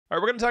All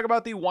right, we're going to talk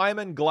about the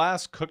Weiman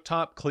Glass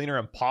Cooktop Cleaner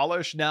and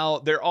Polish. Now,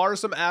 there are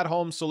some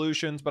at-home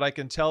solutions, but I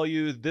can tell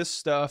you this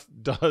stuff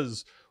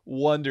does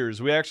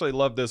wonders. We actually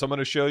love this. I'm going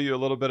to show you a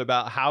little bit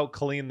about how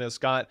clean this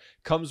got.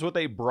 Comes with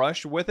a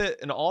brush with it,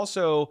 and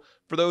also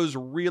for those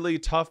really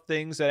tough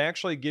things that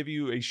actually give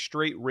you a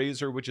straight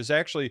razor, which is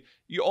actually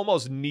you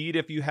almost need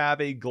if you have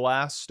a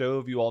glass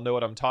stove. You all know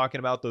what I'm talking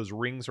about, those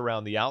rings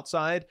around the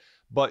outside.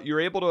 But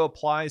you're able to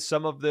apply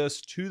some of this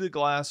to the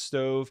glass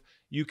stove.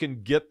 You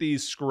can get the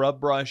scrub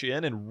brush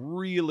in and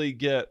really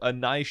get a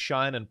nice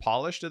shine and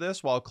polish to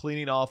this while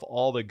cleaning off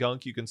all the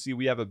gunk. You can see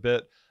we have a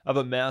bit of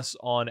a mess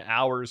on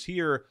ours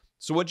here.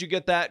 So once you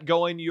get that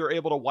going, you're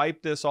able to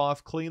wipe this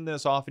off, clean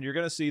this off, and you're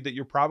going to see that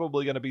you're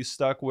probably going to be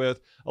stuck with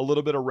a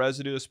little bit of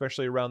residue,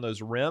 especially around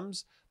those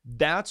rims.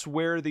 That's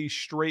where the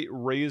straight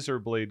razor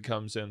blade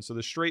comes in. So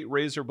the straight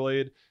razor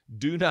blade,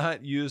 do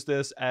not use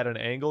this at an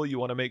angle. You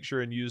want to make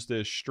sure and use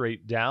this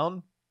straight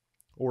down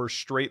or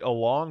straight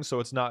along, so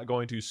it's not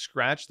going to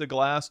scratch the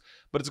glass,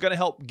 but it's going to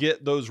help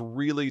get those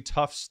really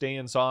tough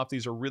stains off.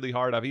 These are really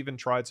hard. I've even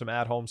tried some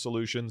at-home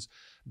solutions.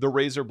 The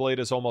razor blade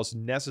is almost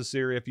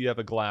necessary if you have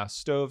a glass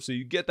stove, so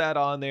you get that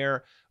on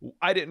there.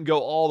 I didn't go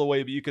all the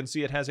way, but you can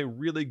see it has a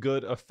really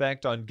good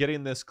effect on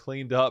getting this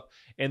cleaned up.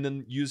 And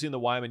then using the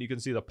Weiman, you can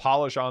see the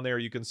polish on there.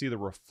 You can see the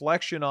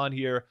reflection on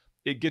here.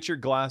 It gets your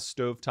glass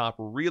stovetop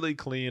really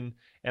clean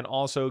and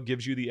also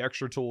gives you the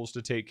extra tools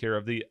to take care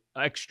of the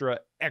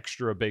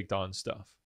extra baked on stuff.